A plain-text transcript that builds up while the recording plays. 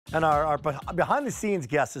And our behind-the-scenes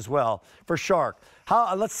guests as well for Shark.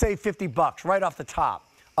 Let's say $50 right off the top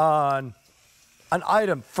on an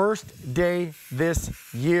item first day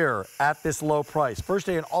this year at this low price. First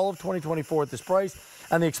day in all of 2024 at this price,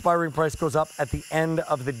 and the expiring price goes up at the end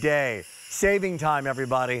of the day. Saving time,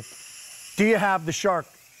 everybody. Do you have the Shark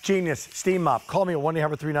Genius Steam Mop? Call me at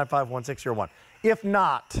 1-800-395-1601. If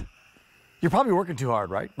not, you're probably working too hard,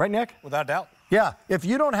 right? Right, Nick? Without doubt. Yeah, if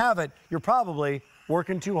you don't have it, you're probably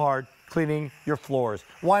working too hard cleaning your floors.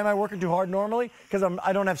 Why am I working too hard normally? Because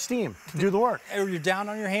I don't have steam to do the work. You're down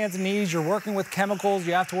on your hands and knees, you're working with chemicals,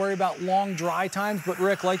 you have to worry about long dry times, but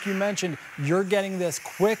Rick, like you mentioned, you're getting this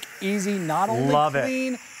quick, easy, not only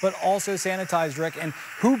clean, but also sanitized, Rick. And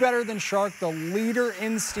who better than Shark, the leader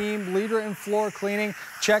in steam, leader in floor cleaning.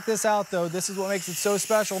 Check this out, though. This is what makes it so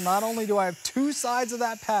special. Not only do I have two sides of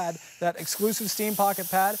that pad, that exclusive steam pocket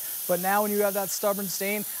pad, but now when you have that stubborn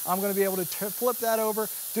stain, I'm going to be able to flip that over,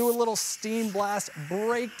 do a little steam blast,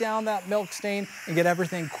 break down that milk stain, and get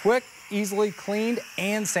everything quick, easily cleaned,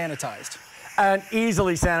 and sanitized. And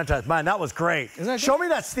easily sanitized. Man, that was great. Isn't that Show me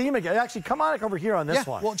that steam again. Actually, come on over here on this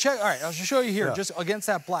one. Well, check. All right, I'll show you here, just against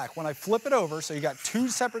that black. When I flip it over, so you got two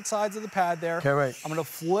separate sides of the pad there. Okay, right. I'm going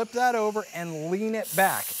to flip that over and lean it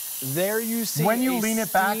back. There you see when you lean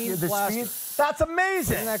it back, the blaster. speed. That's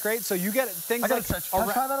amazing. Isn't that great? So you get things like can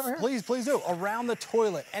I try that over here? Please do. Around the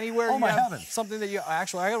toilet, anywhere you have something that you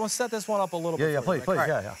actually. I want to set this one up a little bit. Yeah, please, right.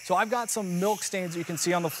 yeah. So I've got some milk stains you can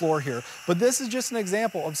see on the floor here, but this is just an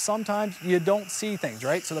example of sometimes you don't see things,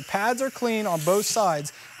 right? So the pads are clean on both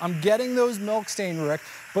sides. I'm getting those milk stain, Rick.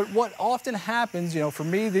 But what often happens, you know, for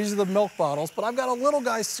me, these are the milk bottles, but I've got a little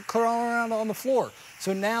guy crawling around on the floor.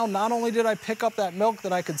 So now, not only did I pick up that milk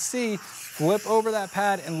that I could see, flip over that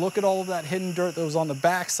pad and look at all of that hidden dirt that was on the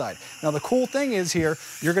backside. Now, the cool thing is here,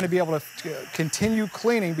 you're going to be able to continue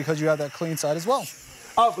cleaning because you have that clean side as well.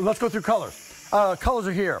 Oh, let's go through colors. Colors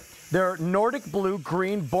are here. They're Nordic blue,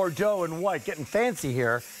 green, Bordeaux, and white. Getting fancy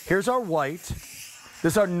here. Here's our white.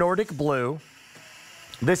 This is our Nordic blue.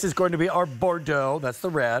 This is going to be our Bordeaux. That's the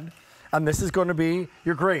red. And this is going to be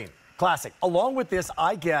your green. Classic. Along with this,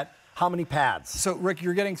 I get how many pads? So, Rick,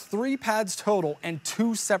 you're getting 3 pads total and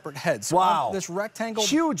 2 separate heads. So wow. This rectangle.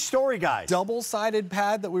 Huge story, guys. Double-sided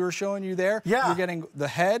pad that we were showing you there. Yeah. You're getting the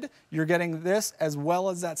head, you're getting this, as well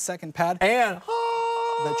as that second pad. And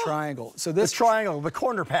the triangle. So this triangle, the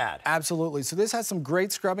corner pad. Absolutely. So this has some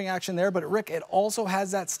great scrubbing action there, but Rick, it also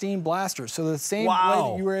has that steam blaster. So the same way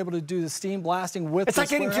that you were able to do the steam blasting with it's like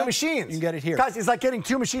getting 2 machines. You can get it here. Guys, it's like getting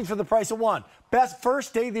 2 machines for the price of 1. Best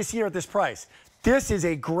first day this year at this price. This is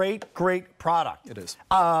a great, great product. It is.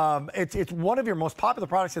 It's one of your most popular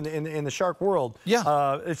products in the Shark world.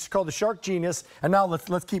 Yeah. It's called the Shark Genius. And now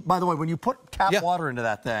let's keep. By the way, when you put tap water into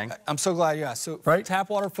that thing, I'm so glad you asked. So tap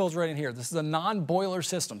water fills right in here. This is a non-boiler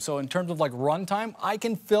system. So in terms of like run time, I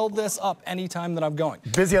can fill this up anytime that I'm going.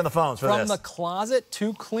 Busy on the phones for this. From the closet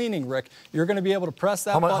to cleaning, Rick, you're going to be able to press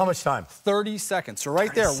that button. How much time? 30 seconds. So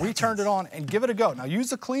right there, we turned it on and give it a go. Now use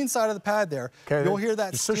the clean side of the pad there. Okay. You'll hear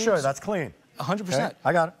that. Just so sure that's clean. 100%. Okay.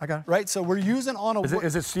 I got it. Right, so we're using on a...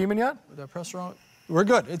 Is it steaming yet? Did I press wrong? We're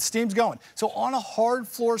good. It steam's going. So on a hard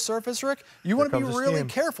floor surface, Rick, you want to be really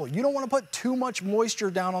careful. You don't want to put too much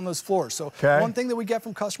moisture down on those floors. So one thing that we get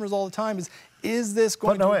from customers all the time is this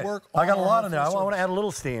going to work on I got a lot in there. I surface? want to add a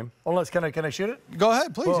little steam. Oh, can I shoot it? Go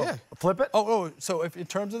ahead, please, yeah. Flip it? So if in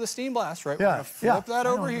terms of the steam blast, right, we're going to flip that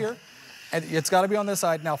over here. And it's got to be on this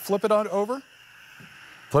side. Now flip it on over.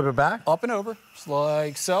 Flip it back? Up and over, just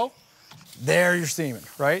like so. There you're steaming,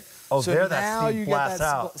 right? Oh, so there now that steam you blasts get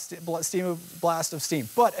that out. steam blast of steam.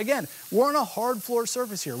 But again, we're on a hard floor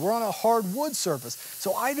surface here. We're on a hard wood surface.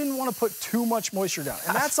 So I didn't want to put too much moisture down.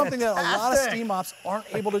 And that's something that a lot of steam mops aren't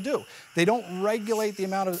able to do. They don't regulate the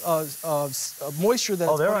amount of moisture that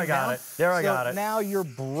it's putting down. I got it. There I got it. Now you're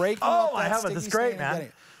breaking up that I have it. That's great,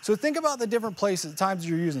 man. So think about the different places, times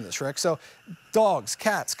you're using this, Rick. So dogs,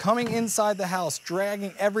 cats, coming inside the house,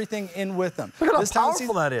 dragging everything in with them. Look at how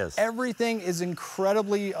powerful that is. Everything is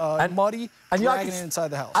incrudibly muddy, dragging it inside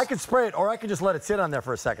the house. I could spray it, or I could just let it sit on there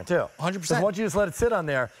for a second, too. 100%. Once you just let it sit on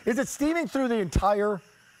there, is it steaming through the entire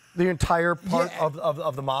part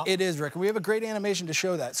of the mop? It is, Rick. We have a great animation to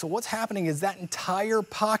show that. So what's happening is that entire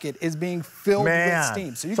pocket is being filled with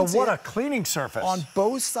steam. So you can see what a cleaning surface. On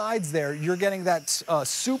both sides there, you're getting that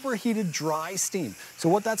superheated dry steam. So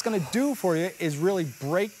what that's going to do for you is really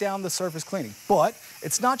break down the surface cleaning. But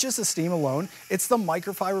it's not just the steam alone, it's the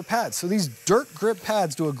microfiber pads. So these dirt grip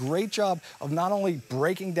pads do a great job of not only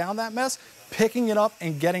breaking down that mess, picking it up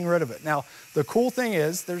and getting rid of it. Now, the cool thing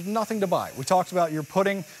is there's nothing to buy. We talked about you're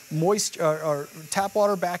putting moist or tap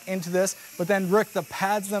water back into this, but then Rick, the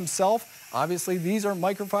pads themselves, Obviously, these are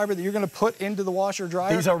microfiber that you're going to put into the washer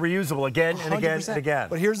dryer. These are reusable again and again and again.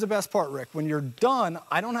 But here's the best part, Rick. When you're done,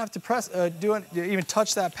 I don't have to press, even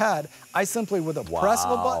touch that pad. I simply, with a press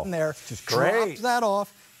of a button there, drop that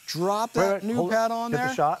off, drop that new pad on there. Get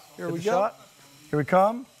the shot. Here we go. Here we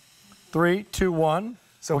come. 3, 2, 1.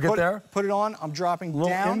 So we'll get there. Put it on. I'm dropping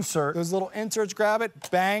down. Insert. Those little inserts, grab it,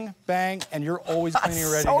 bang, bang, and you're always cleaning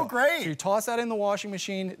ready to go. So great. So you toss that in the washing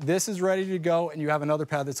machine. This is ready to go, and you have another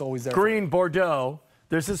pad that's always there. Green, Bordeaux.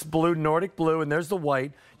 There's this blue, Nordic blue, and there's the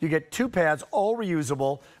white. You get 2 pads, all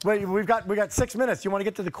reusable. Wait, we got 6 minutes. You want to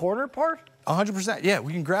get to the corner part? 100%. Yeah,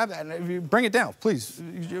 we can grab that. And if you bring it down, please.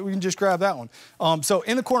 We can just grab that one. So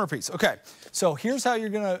in the corner piece. Okay. So here's how you're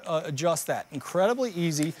going to adjust that. Incredibly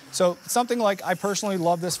easy. So something like, I personally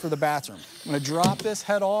love this for the bathroom. I'm going to drop this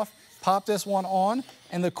head off, pop this one on.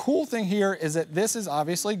 And the cool thing here is that this is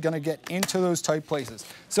obviously going to get into those tight places.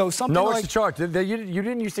 So something like... No extra charge. You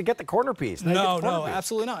didn't used to get the corner piece. No,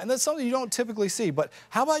 absolutely not. And that's something you don't typically see. But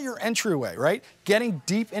how about your entryway, right? Getting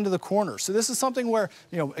deep into the corner. So this is something where,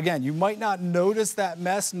 again, you might not notice that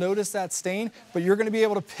mess, notice that stain, but you're going to be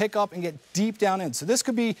able to pick up and get deep down in. So this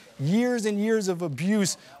could be years and years of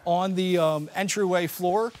abuse on the entryway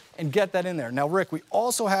floor and get that in there. Now, Rick, we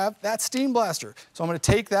also have that steam blaster. So I'm going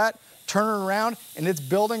to take that, turn it around, and it's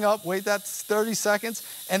building up. Wait, that's 30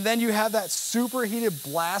 seconds. And then you have that superheated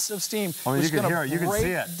blast of steam, which is going to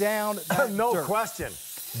break down that No dirt. question.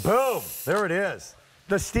 Boom. There it is.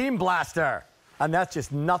 The steam blaster. And that's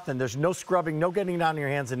just nothing. There's no scrubbing, no getting down on your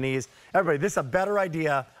hands and knees. Everybody, this is a better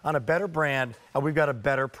idea on a better brand, and we've got a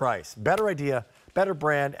better price. Better idea, better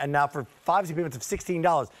brand, and now for 5 easy payments of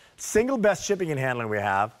 $16. Single best shipping and handling we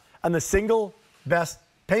have, and the single best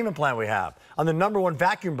payment plan we have on the #1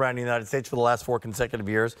 vacuum brand in the United States for the last 4 consecutive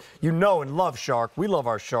years. You know and love Shark. We love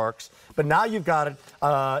our Sharks. But now you've got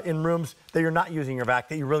it in rooms that you're not using your vac,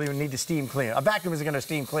 that you really need to steam clean. A vacuum isn't going to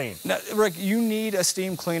steam clean. Now, Rick, you need a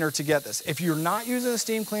steam cleaner to get this. If you're not using a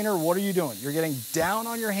steam cleaner, what are you doing? You're getting down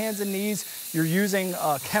on your hands and knees. You're using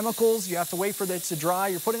chemicals. You have to wait for it to dry.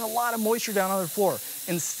 You're putting a lot of moisture down on the floor.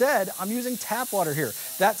 Instead, I'm using tap water here.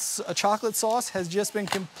 That chocolate sauce has just been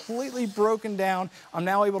completely broken down. I'm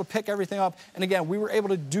now able to pick everything up. And again, we were able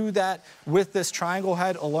to do that with this triangle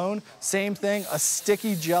head alone. Same thing, a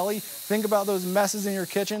sticky jelly. Think about those messes in your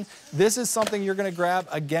kitchen. This is something you're gonna grab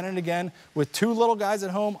again and again. With 2 little guys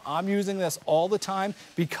at home, I'm using this all the time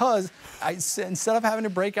because instead of having to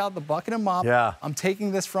break out the bucket and mop, I'm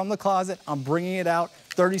taking this from the closet, I'm bringing it out,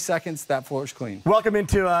 30 seconds, that floor is clean. Welcome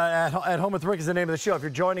into At Home with Rick is the name of the show. If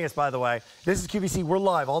you're joining us, by the way, this is QVC. We're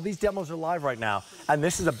live. All these demos are live right now. And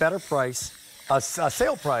this is a better price, a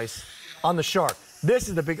sale price on the Shark. This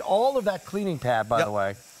is the big, all of that cleaning pad, by the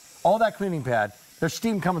way, all that cleaning pad, there's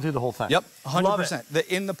steam coming through the whole thing. Yep, 100%.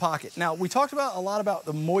 The in the pocket. Now, we talked about a lot about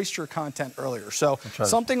the moisture content earlier. So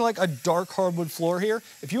something like a dark hardwood floor here,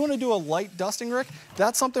 if you want to do a light dusting, Rick,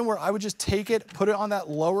 that's something where I would just take it, put it on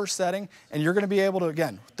that lower setting, and you're going to be able to,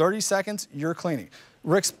 again, 30 seconds, you're cleaning.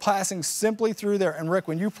 Rick's passing simply through there. And Rick,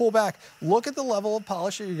 when you pull back, look at the level of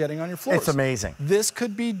polish that you're getting on your floors. It's amazing. This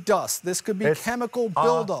could be dust. This could be chemical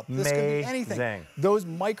buildup. This could be anything. Those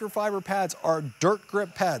microfiber pads are dirt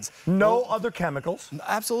grip pads. No other chemicals?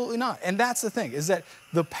 Absolutely not. And that's the thing, is that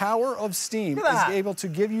the power of steam is able to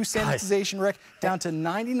give you sanitization, Rick, down to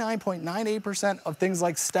 99.98% of things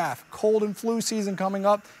like staph. Cold and flu season coming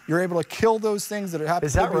up, you're able to kill those things that happen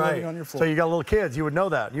to be living on your floor. So you got little kids, you would know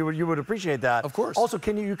that. You would appreciate that. Of course. Also,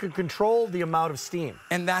 you can control the amount of steam.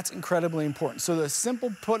 And that's incredibly important. So the simple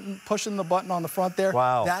pushing the button on the front there,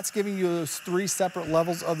 that's giving you those 3 separate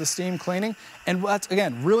levels of the steam cleaning. And that's,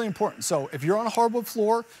 again, really important. So if you're on a hardwood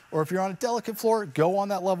floor or if you're on a delicate floor, go on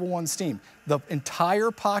that level 1 steam. The entire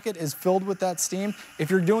pocket is filled with that steam. If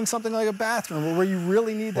you're doing something like a bathroom where you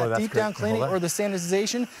really need that deep down cleaning or the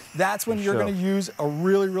sanitization, that's when you're going to use a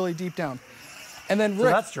really, really deep down. And then, Rick, so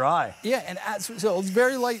that's dry. Yeah, and so it's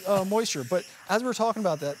very light moisture. But as we're talking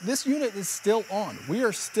about that, this unit is still on. We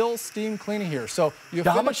are still steam cleaning here. So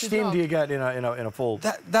how much steam do you get in a full?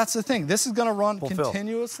 That's the thing. This is going to run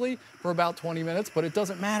continuously for about 20 minutes, but it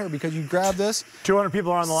doesn't matter because you grab this. 200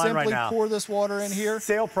 people are on the line right now. Simply pour this water in here.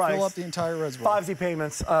 Sale price. Fill up the entire reservoir. 5 easy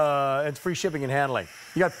payments. It's free shipping and handling.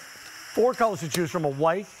 You got 4 colors to choose from: a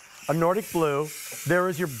white, a Nordic blue. There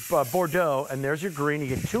is your Bordeaux, and there's your green. You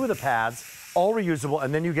get 2 of the pads. All reusable,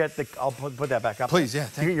 and then you get the, I'll put that back up. Please, yeah.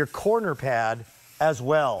 You get your corner pad as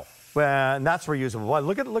well. And that's reusable. Boy,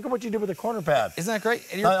 look at what you did with the corner pad. Isn't that great?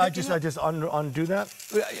 And I just undo that.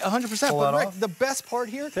 100%. But Rick, the best part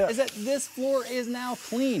here is that this floor is now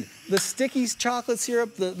clean. The sticky chocolate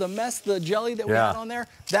syrup, the mess, the jelly that we had on there,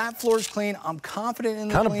 that floor is clean. I'm confident in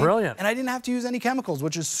the clean. Kind of brilliant. And I didn't have to use any chemicals,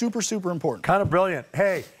 which is super, super important. Kind of brilliant.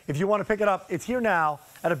 Hey, if you want to pick it up, it's here now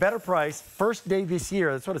at a better price. First day this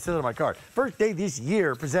year. That's what it says on my card. First day this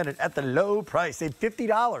year, presented at the low price. Save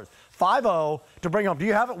 $50. 50 to bring home. Do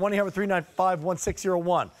you have it?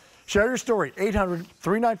 1-800-395-1601. Share your story.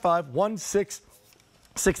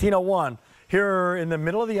 800-395-1601. Here in the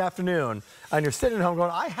middle of the afternoon, and you're sitting at home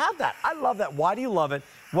going, I have that. I love that. Why do you love it?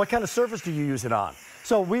 What kind of surface do you use it on?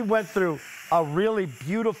 So we went through a really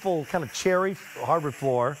beautiful kind of cherry hardwood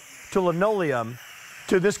floor to linoleum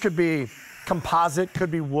to this could be composite, could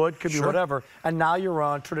be wood, could be whatever, and now you're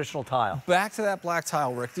on traditional tile. Back to that black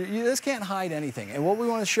tile, Rick. This can't hide anything. And what we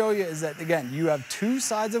want to show you is that, again, you have two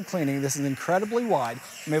sides of cleaning. This is incredibly wide.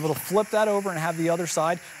 I'm able to flip that over and have the other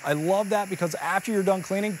side. I love that because after you're done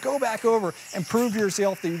cleaning, go back over and prove to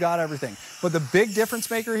yourself that you got everything. But the big difference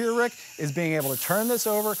maker here, Rick, is being able to turn this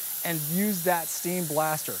over and use that steam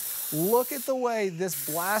blaster. Look at the way this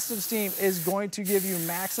blast of steam is going to give you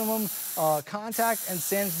maximum contact and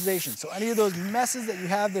sanitization. So any of those messes that you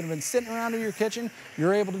have that have been sitting around in your kitchen,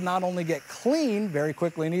 you're able to not only get clean very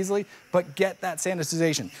quickly and easily, but get that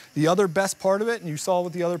sanitization. The other best part of it, and you saw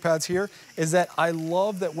with the other pads here, is that I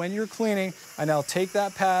love that when you're cleaning, I now take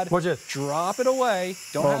that pad, drop it away,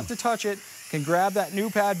 don't have to touch it, can grab that new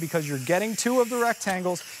pad because you're getting two of the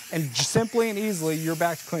rectangles, and simply and easily you're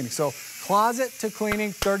back to cleaning. So closet to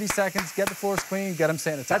cleaning, 30 seconds, get the floors clean, get them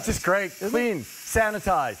sanitized. That's just great. Clean,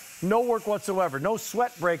 sanitize, no work whatsoever, no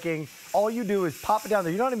sweat breaking. All you do is pop it down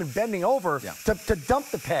there. You're not even bending over to dump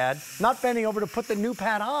the pad, not bending over to put the new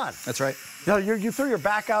pad on. That's right. You know, you threw your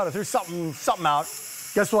back out or threw something out.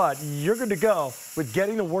 Guess what? You're good to go with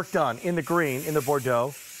getting the work done in the green, in the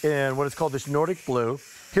Bordeaux, in what is called this Nordic blue.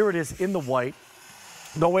 Here it is in the white.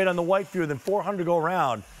 No wait on the white, fewer than 400 to go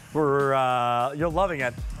around. You're loving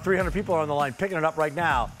it. 300 people are on the line picking it up right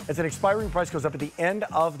now. It's an expiring price, goes up at the end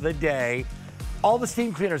of the day. All the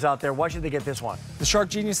steam cleaners out there, why should they get this one? The Shark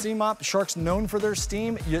Genius Steam Mop. Shark's known for their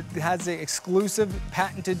steam. It has the exclusive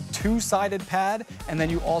patented two-sided pad, and then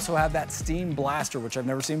you also have that steam blaster, which I've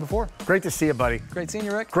never seen before. Great to see you, buddy. Great seeing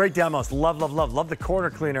you, Rick. Great demos. Love, love, love. Love the corner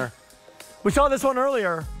cleaner. We saw this one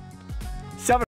earlier.